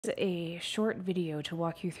A short video to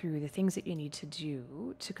walk you through the things that you need to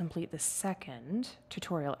do to complete the second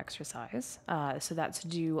tutorial exercise. So that's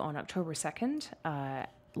due on October 2nd,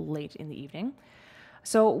 late in the evening.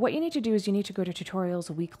 So what you need to do is you need to go to tutorials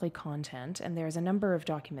weekly content, and there's a number of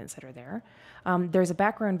documents that are there. There's a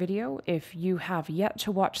background video. If you have yet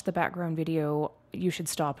to watch the background video, you should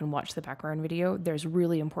stop and watch the background video. There's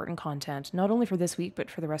really important content, not only for this week, but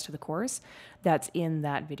for the rest of the course that's in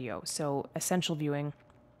that video. So essential viewing.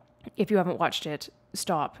 If you haven't watched it,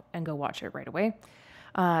 stop and go watch it right away.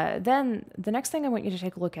 Then the next thing I want you to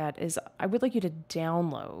take a look at is I would like you to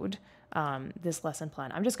download this lesson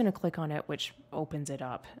plan. I'm just going to click on it, which opens it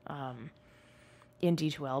up in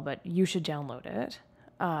D2L, but you should download it.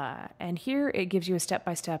 And here it gives you a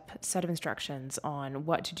step-by-step set of instructions on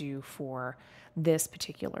what to do for this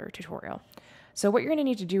particular tutorial. So what you're going to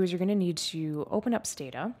need to do is you're going to need to open up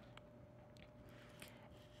Stata.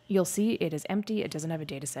 You'll see it is empty. It doesn't have a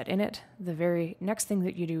data set in it. The very next thing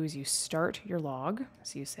that you do is you start your log.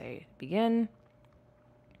 So you say begin.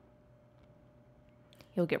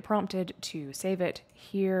 You'll get prompted to save it.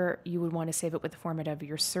 Here, you would want to save it with the format of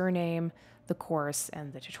your surname, the course,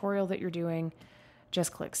 and the tutorial that you're doing.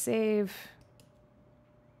 Just click save.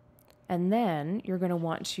 And then you're going to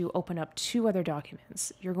want to open up two other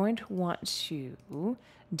documents. You're going to want to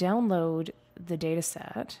download the data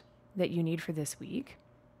set that you need for this week,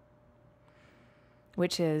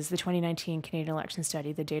 which is the 2019 Canadian Election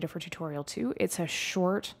Study, the data for tutorial 2. It's a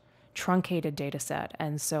short, truncated data set,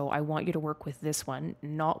 and so I want you to work with this one,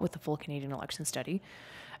 not with the full Canadian Election Study.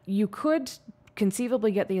 You could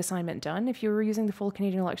conceivably get the assignment done if you were using the full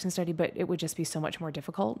Canadian Election Study, but it would just be so much more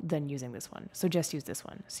difficult than using this one. So just use this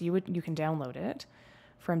one. So you can download it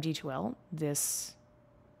from D2L this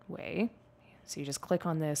way. So you just click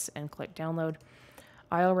on this and click download.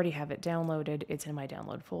 I already have it downloaded. It's in my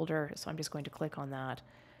download folder, so I'm just going to click on that.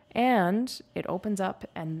 And it opens up,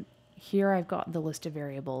 and here I've got the list of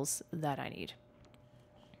variables that I need.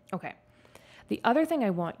 Okay. The other thing I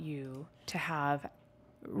want you to have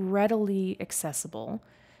readily accessible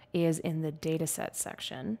is in the dataset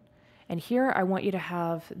section. And here I want you to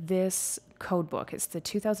have this code book. It's the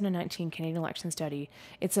 2019 Canadian Election Study.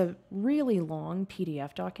 It's a really long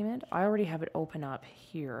PDF document. I already have it open up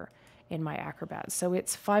here in my Acrobat. So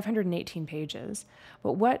it's 518 pages.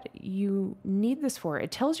 But what you need this for,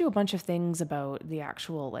 it tells you a bunch of things about the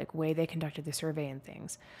actual way they conducted the survey and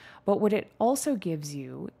things. But what it also gives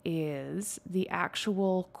you is the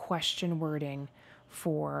actual question wording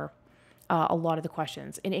for a lot of the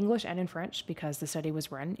questions in English and in French, because the study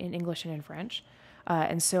was run in English and in French.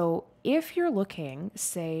 And so if you're looking,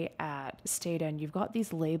 say, at Stata and you've got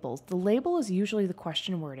these labels, the label is usually the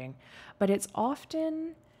question wording, but it's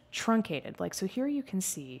often truncated. So here you can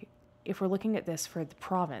see, if we're looking at this for the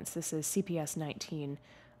province, this is CPS 19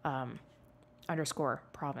 underscore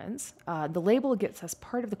province. The label gets us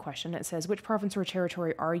part of the question. It says, which province or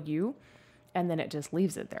territory are you? And then it just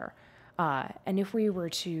leaves it there. And if we were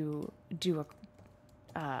to do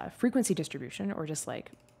a frequency distribution, or just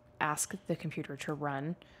ask the computer to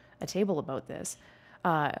run a table about this,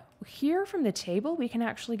 here from the table, we can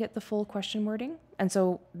actually get the full question wording. And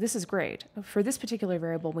so this is great. For this particular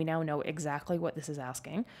variable, we now know exactly what this is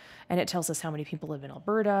asking. And it tells us how many people live in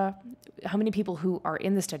Alberta, how many people who are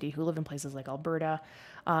in the study who live in places like Alberta.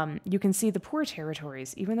 You can see the poor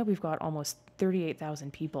territories. Even though we've got almost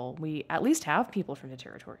 38,000 people, we at least have people from the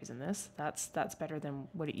territories in this. That's better than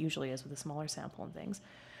what it usually is with a smaller sample and things.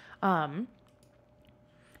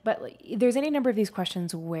 But there's any number of these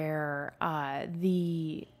questions where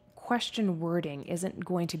the question wording isn't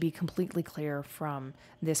going to be completely clear from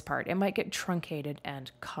this part. It might get truncated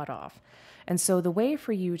and cut off. And so the way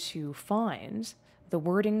for you to find the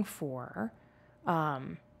wording for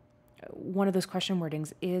one of those question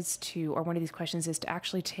wordings is to, or one of these questions is to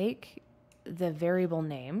actually take the variable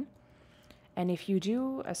name, and if you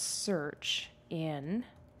do a search in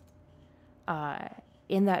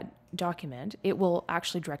that document, it will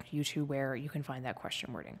actually direct you to where you can find that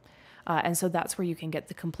question wording. And so that's where you can get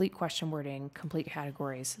the complete question wording, complete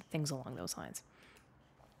categories, things along those lines.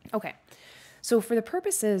 Okay, so for the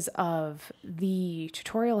purposes of the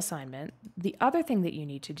tutorial assignment, the other thing that you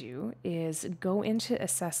need to do is go into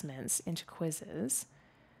assessments, into quizzes,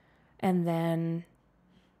 and then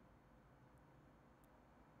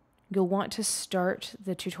you'll want to start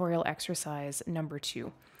the tutorial exercise number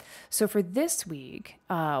 2. So for this week,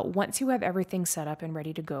 once you have everything set up and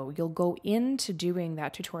ready to go, you'll go into doing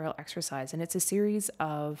that tutorial exercise. And it's a series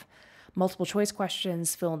of multiple choice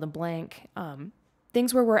questions, fill in the blank,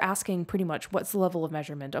 things where we're asking pretty much what's the level of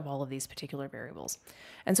measurement of all of these particular variables.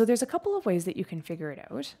 And so there's a couple of ways that you can figure it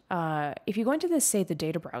out. If you go into this, say, the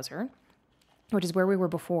data browser, which is where we were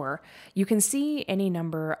before, you can see any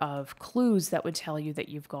number of clues that would tell you that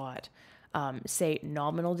you've got, say,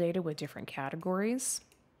 nominal data with different categories,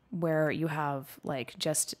 where you have like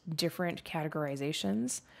just different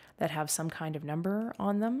categorizations that have some kind of number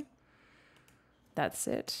on them. That's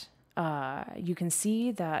it. You can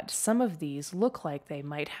see that some of these look like they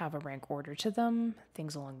might have a rank order to them,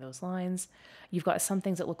 things along those lines. You've got some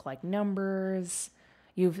things that look like numbers.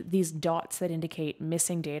 You've these dots that indicate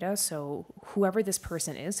missing data. So whoever this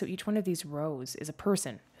person is, so each one of these rows is a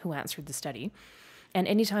person who answered the study. And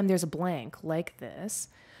anytime there's a blank like this,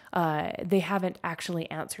 they haven't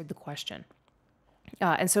actually answered the question.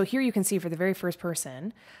 And so here you can see for the very first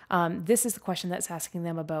person, this is the question that's asking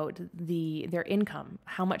them about their income,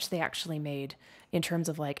 how much they actually made in terms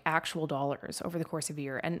of like actual dollars over the course of a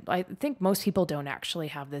year. And I think most people don't actually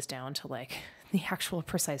have this down to like the actual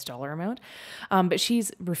precise dollar amount. But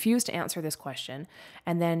she's refused to answer this question.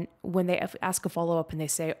 And then when they ask a follow-up and they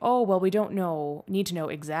say, oh, well, we don't need to know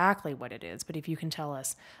exactly what it is, but if you can tell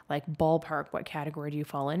us like ballpark, what category do you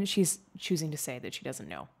fall in? She's choosing to say that she doesn't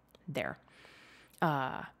know there.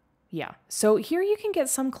 Yeah. So here you can get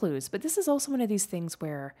some clues, but this is also one of these things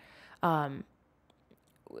where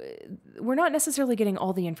we're not necessarily getting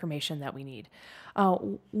all the information that we need.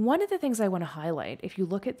 One of the things I want to highlight, if you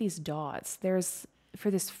look at these dots, there's,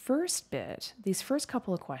 for this first bit, these first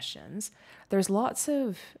couple of questions, there's lots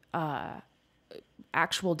of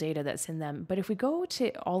actual data that's in them. But if we go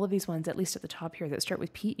to all of these ones, at least at the top here, that start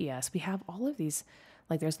with PES, we have all of these,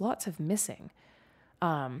 like there's lots of missing.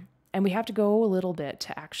 And we have to go a little bit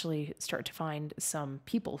to actually start to find some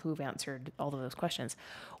people who've answered all of those questions.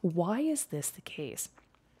 Why is this the case?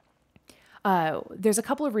 There's a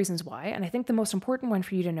couple of reasons why, and I think the most important one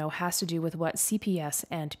for you to know has to do with what CPS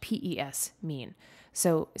and PES mean.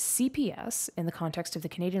 So CPS, in the context of the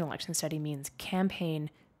Canadian election study, means campaign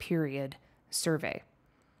period survey.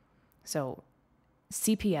 So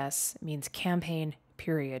CPS means campaign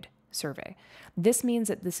period survey. This means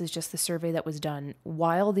that this is just the survey that was done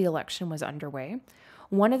while the election was underway.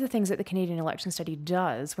 One of the things that the Canadian election study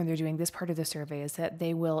does when they're doing this part of the survey is that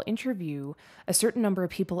they will interview a certain number of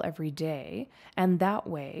people every day, and that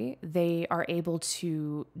way they are able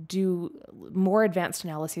to do more advanced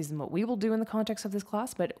analyses than what we will do in the context of this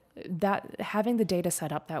class, but that having the data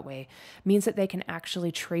set up that way means that they can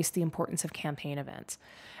actually trace the importance of campaign events.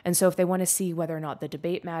 And so if they want to see whether or not the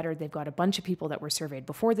debate mattered, they've got a bunch of people that were surveyed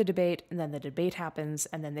before the debate, and then the debate happens,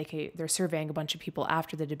 and then they're surveying a bunch of people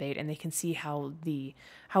after the debate, and they can see how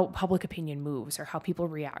public opinion moves or how people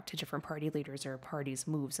react to different party leaders or parties'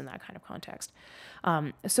 moves in that kind of context.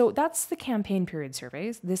 So that's the campaign period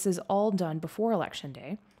surveys. This is all done before Election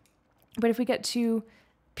Day. But if we get to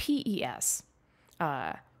PES,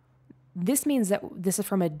 this means that this is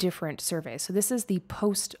from a different survey. So this is the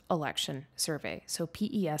post-election survey. So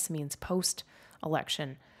PES means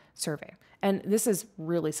post-election survey. And this is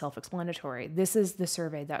really self-explanatory. This is the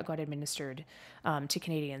survey that got administered to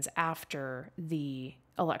Canadians after the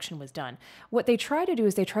election was done. What they try to do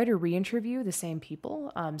is they try to re-interview the same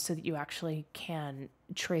people so that you actually can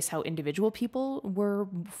trace how individual people were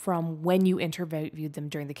from when you interviewed them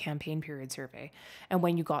during the campaign period survey and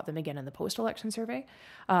when you got them again in the post-election survey.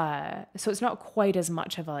 So it's not quite as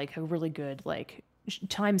much of a really good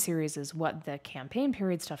time series as what the campaign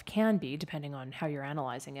period stuff can be, depending on how you're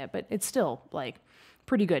analyzing it. But it's still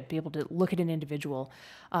pretty good to be able to look at an individual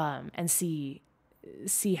and see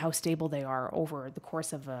how stable they are over the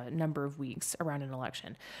course of a number of weeks around an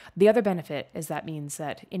election. The other benefit is that means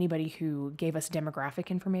that anybody who gave us demographic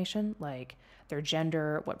information, like their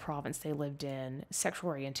gender, what province they lived in,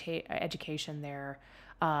 sexual education there,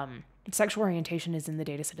 sexual orientation is in the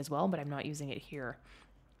data set as well, but I'm not using it here.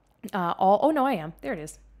 I am. There it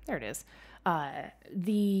is.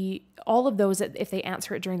 All of those, if they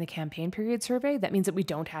answer it during the campaign period survey, that means that we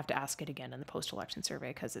don't have to ask it again in the post-election survey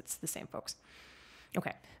because it's the same folks.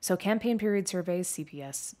 Okay, so campaign period survey is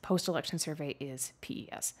CPS, post-election survey is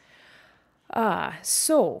PES.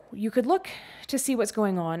 So you could look to see what's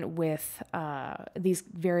going on with these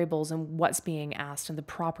variables and what's being asked and the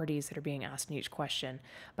properties that are being asked in each question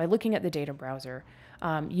by looking at the data browser.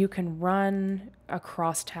 You can run a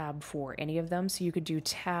cross tab for any of them. So you could do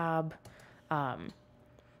tab, and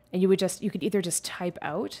you could either just type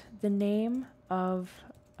out the name of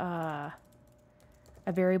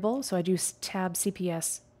a variable. So I do tab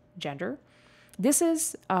CPS gender. This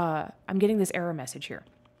is, I'm getting this error message here.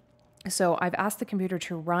 So I've asked the computer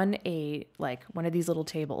to run one of these little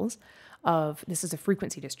tables of, this is a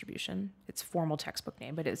frequency distribution. It's formal textbook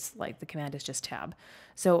name, but it's like the command is just tab.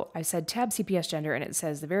 So I said tab CPS gender, and it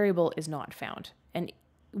says the variable is not found. And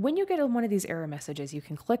when you get one of these error messages, you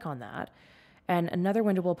can click on that, and another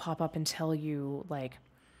window will pop up and tell you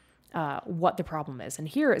what the problem is. And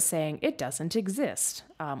here it's saying it doesn't exist,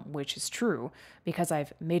 which is true because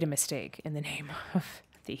I've made a mistake in the name of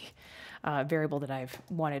the variable that I've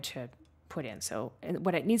wanted to put in. So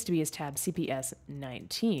what it needs to be is tab CPS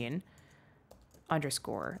 19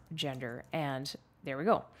 underscore gender, and there we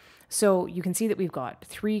go. So you can see that we've got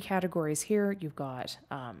 3 categories here. You've got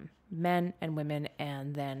men and women,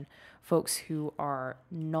 and then folks who are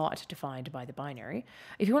not defined by the binary.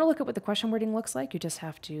 If you want to look at what the question wording looks like, you just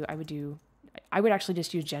have to, I would actually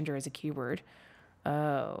just use gender as a keyword,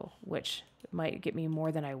 which might get me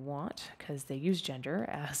more than I want because they use gender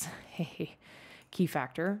as a key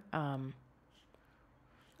factor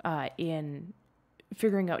in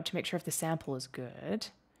figuring out to make sure if the sample is good.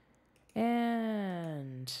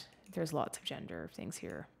 And there's lots of gender things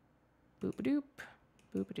here. Boop-a-doop,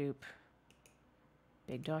 boop-a-doop.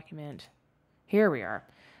 Big document. Here we are.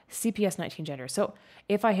 CPS 19 gender. So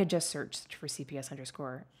if I had just searched for CPS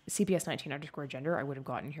 19 underscore gender, I would have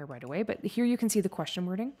gotten here right away. But here you can see the question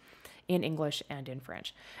wording in English and in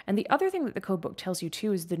French. And the other thing that the codebook tells you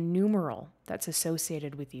too is the numeral that's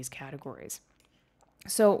associated with these categories.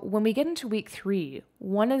 So when we get into week 3,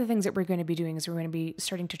 one of the things that we're going to be doing is we're going to be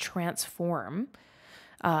starting to transform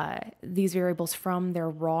these variables from their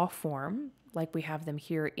raw form, like we have them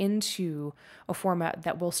here, into a format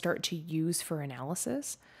that we'll start to use for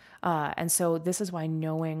analysis. And so this is why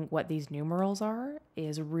knowing what these numerals are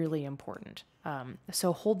is really important.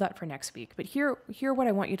 So hold that for next week. But here what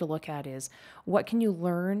I want you to look at is what can you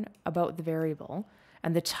learn about the variable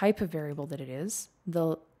and the type of variable that it is,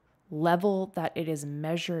 the level that it is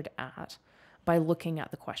measured at by looking at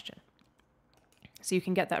the question. So you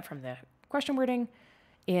can get that from the question wording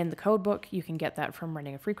in the code book. You can get that from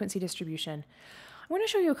running a frequency distribution. I want to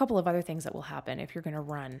show you a couple of other things that will happen if you're going to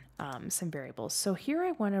run some variables. So here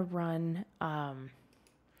I want to run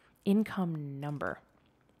income number.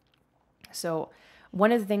 So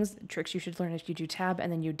one of the tricks you should learn is you do tab and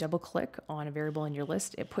then you double click on a variable in your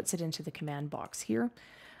list. It puts it into the command box here.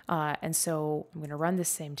 And so I'm going to run this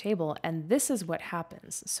same table, and this is what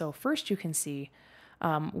happens. So first you can see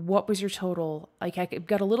what was your total, like I've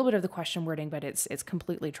got a little bit of the question wording, but it's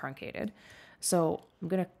completely truncated. So I'm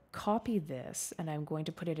going to copy this, and I'm going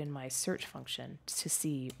to put it in my search function to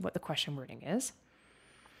see what the question wording is.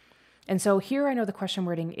 And so here I know the question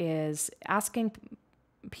wording is asking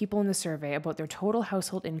people in the survey about their total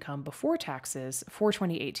household income before taxes for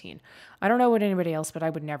 2018. I don't know what anybody else, but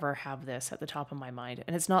I would never have this at the top of my mind.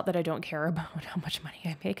 And it's not that I don't care about how much money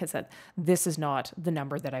I make, it's that this is not the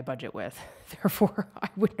number that I budget with. Therefore, I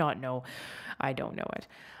would not know. I don't know it.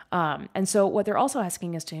 And so what they're also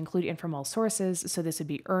asking is to include informal sources. So this would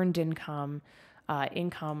be earned income,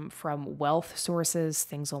 income from wealth sources,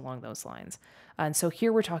 things along those lines. And so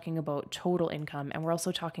here we're talking about total income, and we're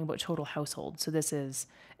also talking about total household. So this is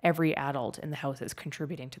every adult in the house is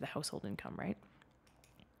contributing to the household income, right?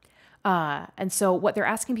 And so what they're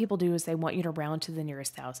asking people to do is they want you to round to the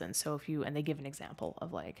nearest thousand. So and they give an example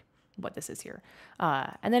of like what this is here.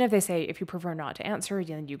 And then if they say, if you prefer not to answer,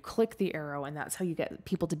 then you click the arrow, and that's how you get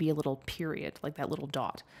people to be a little period, like that little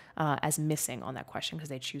dot, as missing on that question because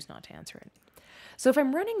they choose not to answer it. So if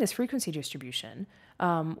I'm running this frequency distribution,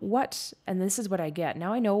 and this is what I get.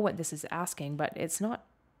 Now I know what this is asking, but it's not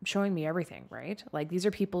showing me everything, right? Like these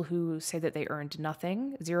are people who say that they earned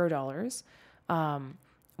nothing, $0, $1,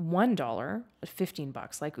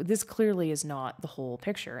 $15. Like this clearly is not the whole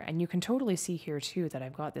picture. And you can totally see here too that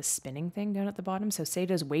I've got this spinning thing down at the bottom. So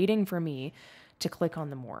Stata's waiting for me to click on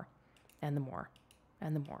the more and the more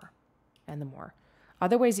and the more and the more.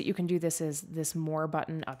 Other ways that you can do this is this more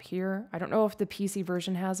button up here. I don't know if the PC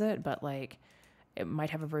version has it, but like it might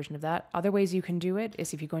have a version of that. Other ways you can do it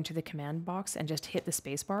is if you go into the command box and just hit the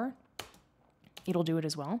space bar, it'll do it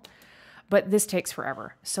as well. But this takes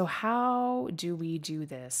forever. So how do we do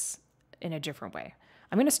this in a different way?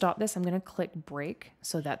 I'm going to stop this. I'm going to click break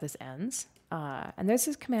so that this ends. And there's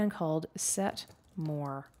this command called set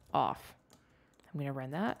more off. I'm going to run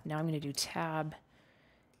that. Now I'm going to do tab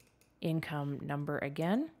income number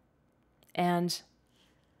again, and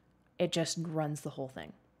it just runs the whole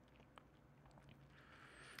thing.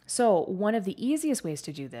 So one of the easiest ways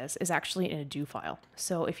to do this is actually in a do file.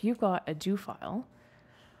 So if you've got a do file,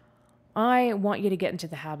 I want you to get into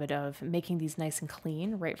the habit of making these nice and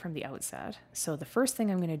clean right from the outset. So the first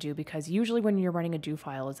thing I'm going to do, because usually when you're running a do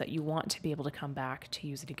file is that you want to be able to come back to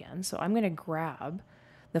use it again. So I'm going to grab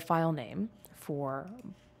the file name for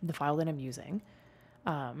the file that I'm using.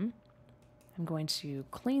 I'm going to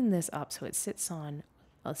clean this up so it sits on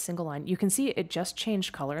a single line. You can see it just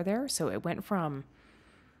changed color there. So it went from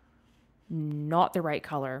not the right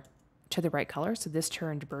color to the right color. So this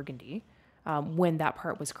turned burgundy when that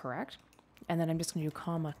part was correct. And then I'm just going to do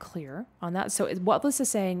comma clear on that. So what this is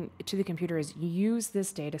saying to the computer is use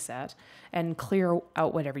this data set and clear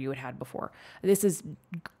out whatever you had before. This is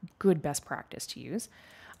good best practice to use.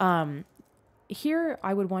 Here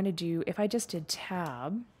I would want to do, if I just did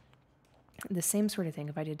tab, the same sort of thing.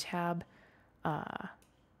 If I did tab, I'm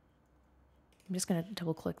just going to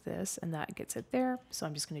double click this and that gets it there. So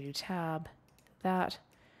I'm just going to do tab, that.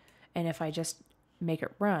 And if I just make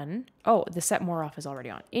it run, oh, the set more off is already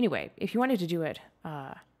on. Anyway, if you wanted to do it,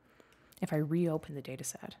 if I reopen the data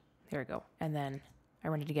set, there we go. And then I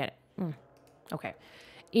run it again. Okay.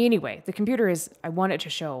 Anyway, the computer is, I want it to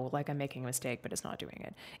show like I'm making a mistake, but it's not doing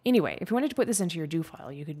it. Anyway, if you wanted to put this into your do file,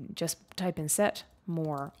 you could just type in set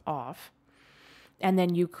more off, and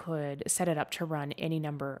then you could set it up to run any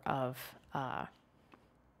number of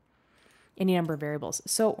variables.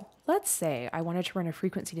 So let's say I wanted to run a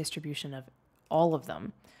frequency distribution of all of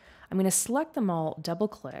them. I'm going to select them all, double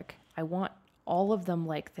click. I want all of them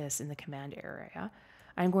like this in the command area.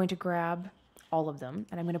 I'm going to grab all of them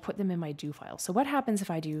and I'm going to put them in my do file. So what happens if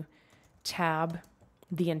I do tab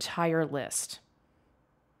the entire list?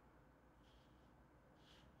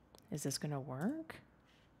 Is this going to work?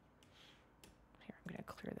 Here, I'm going to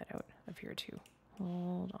clear that out of here too.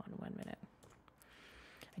 Hold on 1 minute.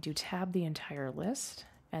 I do tab the entire list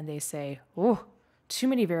and they say, oh, too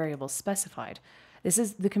many variables specified. This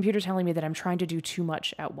is the computer telling me that I'm trying to do too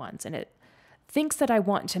much at once. And it thinks that I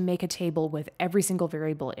want to make a table with every single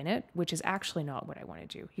variable in it, which is actually not what I want to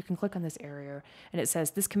do. You can click on this area and it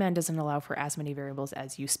says this command doesn't allow for as many variables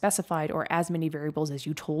as you specified or as many variables as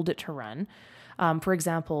you told it to run. For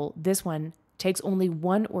example, this one takes only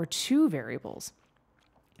 1 or 2 variables.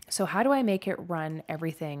 So how do I make it run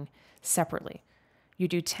everything separately? You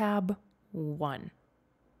do tab 1.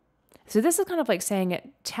 So this is kind of like saying it,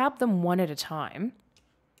 tab them one at a time.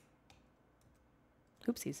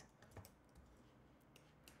 Oopsies.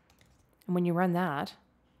 And when you run that,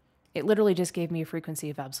 it literally just gave me a frequency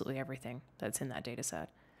of absolutely everything that's in that data set,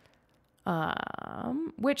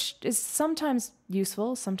 which is sometimes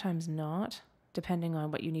useful, sometimes not, depending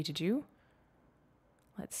on what you need to do.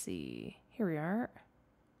 Let's see. Here we are.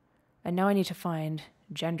 And now I need to find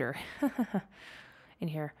gender in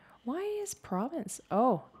here. Why is province?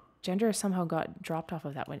 Oh, gender somehow got dropped off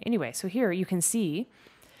of that one. Anyway, so here you can see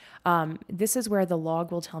this is where the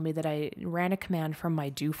log will tell me that I ran a command from my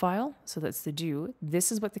do file. So that's the do.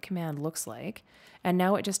 This is what the command looks like. And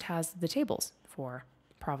now it just has the tables for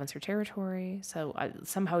province or territory. So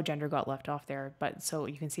somehow gender got left off there. But so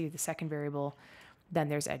you can see the second variable. Then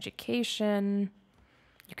there's education.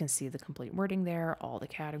 You can see the complete wording there, all the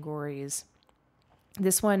categories.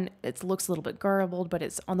 This one, it looks a little bit garbled, but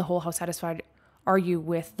it's on the whole, how satisfied are you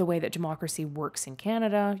with the way that democracy works in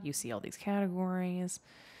Canada? You see all these categories.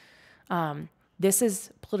 This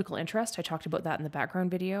is political interest. I talked about that in the background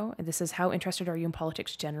video. And this is how interested are you in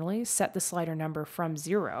politics generally. Set the slider number from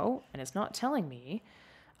 0, and it's not telling me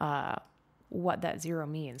what that 0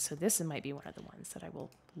 means. So this might be one of the ones that I will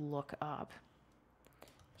look up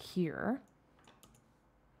here.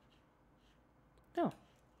 Oh.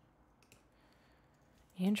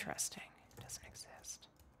 Interesting. It doesn't exist.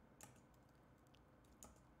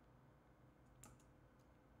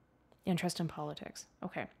 Interest in politics.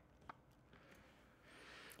 Okay.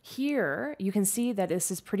 Here, you can see that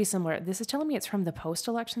this is pretty similar. This is telling me it's from the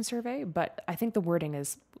post-election survey, but I think the wording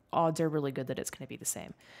is, odds are really good that it's going to be the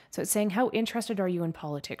same. So it's saying, how interested are you in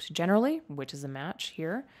politics generally, which is a match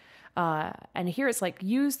here. And here it's like,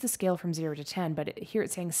 use the scale from 0 to 10, but here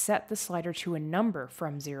it's saying, set the slider to a number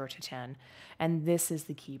from 0 to 10. And this is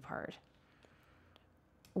the key part,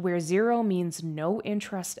 where 0 means no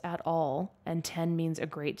interest at all, and 10 means a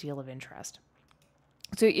great deal of interest.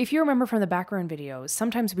 So if you remember from the background videos,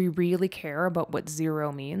 sometimes we really care about what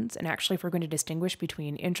 0 means. And actually, if we're going to distinguish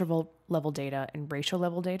between interval level data and ratio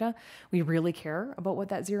level data, we really care about what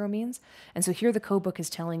that 0 means. And so here the codebook is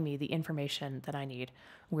telling me the information that I need,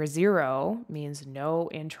 where 0 means no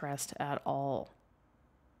interest at all.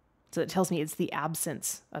 So it tells me it's the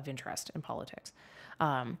absence of interest in politics.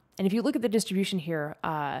 And if you look at the distribution here,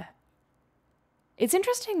 it's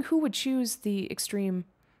interesting who would choose the extreme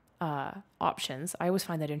options. I always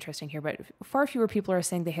find that interesting here, but far fewer people are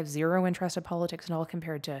saying they have zero interest in politics and all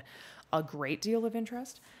compared to a great deal of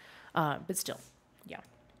interest. But still, yeah,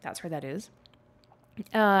 that's where that is.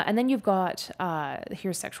 And then you've got,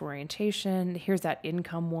 here's sexual orientation. Here's that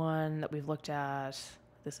income one that we've looked at.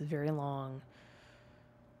 This is very long.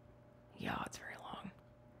 Yeah, it's very long.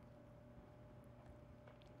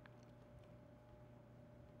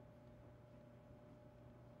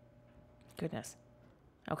 Goodness.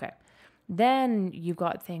 Okay. Then you've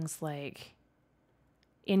got things like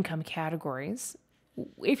income categories.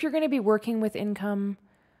 If you're going to be working with income,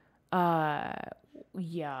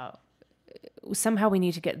 yeah, somehow we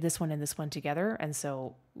need to get this one and this one together. And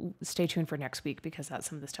so stay tuned for next week because that's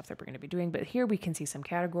some of the stuff that we're going to be doing. But here we can see some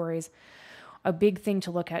categories. A big thing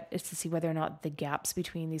to look at is to see whether or not the gaps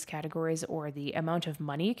between these categories or the amount of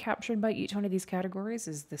money captured by each one of these categories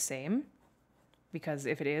is the same. Because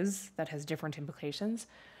if it is, that has different implications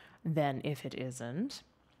than if it isn't.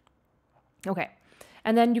 Okay.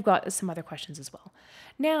 And then you've got some other questions as well.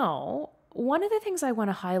 Now, one of the things I want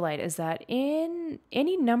to highlight is that in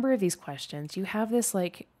any number of these questions, you have this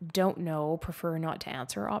like don't know, prefer not to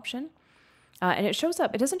answer option. And it shows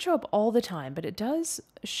up, it doesn't show up all the time, but it does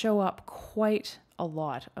show up quite a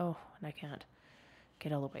lot. Oh, and I can't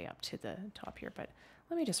get all the way up to the top here, but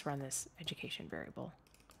let me just run this education variable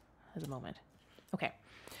as a moment. Okay,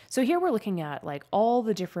 so here we're looking at like all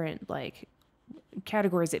the different like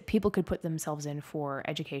categories that people could put themselves in for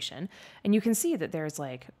education. And you can see that there's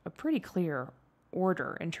like a pretty clear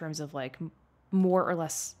order in terms of like more or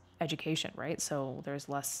less education, right? So there's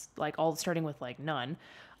less, like all starting with like none,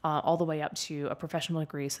 all the way up to a professional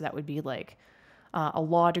degree. So that would be like a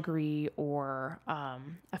law degree or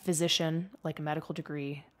a physician, like a medical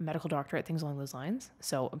degree, a medical doctorate, things along those lines.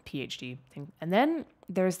 So a PhD thing. And then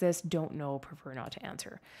there's this don't know, prefer not to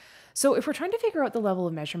answer. So if we're trying to figure out the level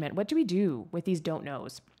of measurement, what do we do with these don't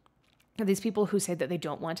knows? These people who say that they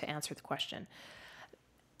don't want to answer the question.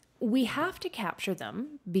 We have to capture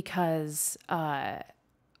them because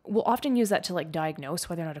we'll often use that to like diagnose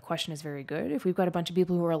whether or not a question is very good. If we've got a bunch of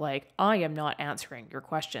people who are like, I am not answering your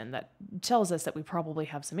question, that tells us that we probably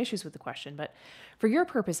have some issues with the question. But for your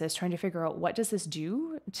purposes, trying to figure out what does this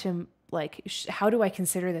do to like, how do I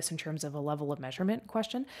consider this in terms of a level of measurement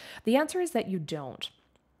question? The answer is that you don't.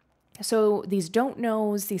 So these don't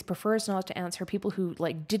knows, these prefers not to answer, people who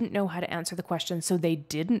like didn't know how to answer the question, so they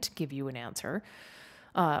didn't give you an answer.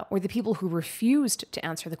 Or the people who refused to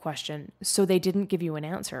answer the question, so they didn't give you an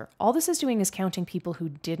answer. All this is doing is counting people who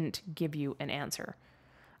didn't give you an answer.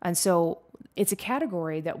 And so it's a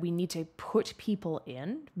category that we need to put people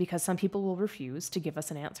in because some people will refuse to give us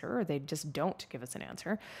an answer or they just don't give us an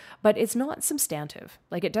answer. But it's not substantive.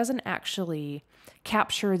 Like it doesn't actually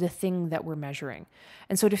capture the thing that we're measuring.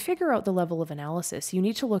 And so to figure out the level of analysis, you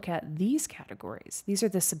need to look at these categories. These are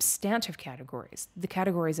the substantive categories. The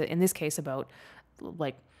categories that, in this case, about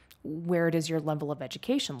like where does your level of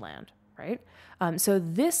education land, right? So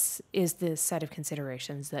this is the set of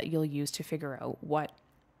considerations that you'll use to figure out what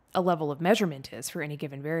a level of measurement is for any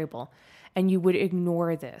given variable, and you would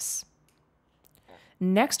ignore this.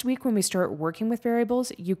 Next week, when we start working with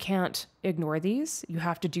variables, you can't ignore these. You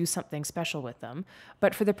have to do something special with them.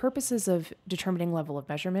 But for the purposes of determining level of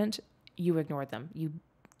measurement, you ignore them. You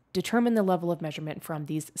determine the level of measurement from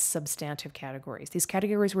these substantive categories, these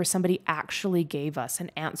categories where somebody actually gave us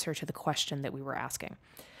an answer to the question that we were asking.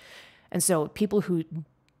 And so people who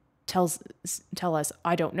tell us,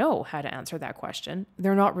 I don't know how to answer that question,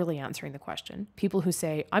 they're not really answering the question. People who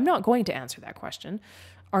say, I'm not going to answer that question,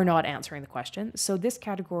 are not answering the question. So this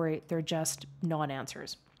category, they're just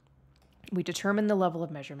non-answers. We determine the level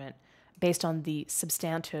of measurement based on the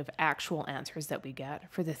substantive actual answers that we get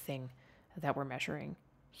for the thing that we're measuring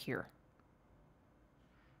here.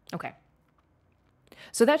 Okay.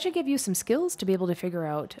 So that should give you some skills to be able to figure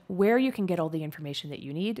out where you can get all the information that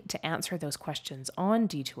you need to answer those questions on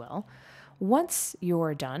D2L. Once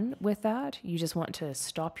you're done with that, you just want to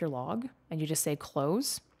stop your log and you just say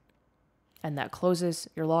close, and that closes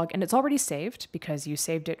your log, and it's already saved because you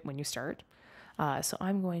saved it when you start. So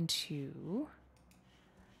I'm going to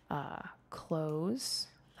close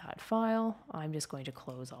that file. I'm just going to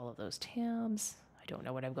close all of those tabs. I don't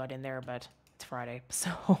know what I've got in there, but it's Friday,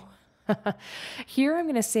 so here I'm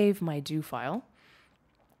going to save my do file.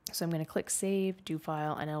 So I'm going to click save do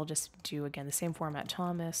file, and I'll just do again the same format,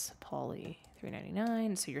 Thomas Polly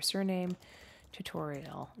 399. So your surname,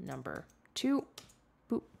 tutorial number 2.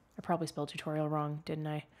 Boop. I probably spelled tutorial wrong, didn't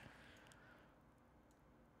I?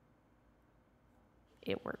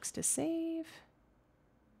 It works to save.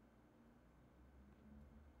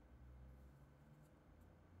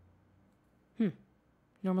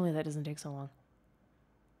 Normally that doesn't take so long.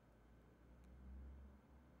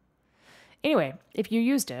 Anyway, if you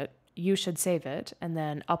used it, you should save it and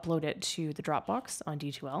then upload it to the Dropbox on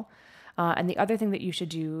D2L. And the other thing that you should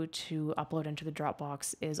do to upload into the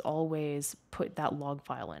Dropbox is always put that log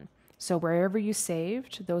file in. So wherever you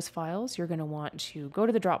saved those files, you're going to want to go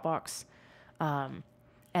to the Dropbox, and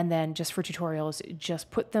then just for tutorials, just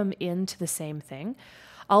put them into the same thing.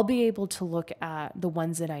 I'll be able to look at the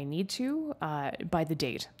ones that I need to by the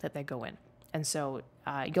date that they go in. And so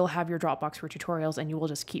you'll have your Dropbox for tutorials, and you will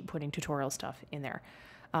just keep putting tutorial stuff in there.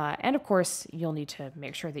 And of course, you'll need to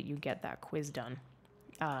make sure that you get that quiz done.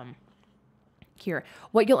 Here,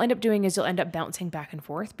 what you'll end up doing is you'll end up bouncing back and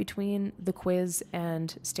forth between the quiz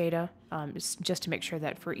and Stata, just to make sure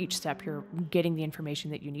that for each step you're getting the information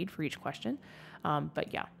that you need for each question.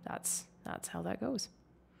 But yeah, that's how that goes.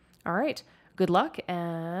 All right, good luck,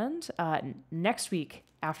 and next week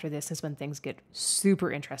after this is when things get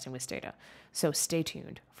super interesting with Stata, so stay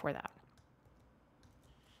tuned for that.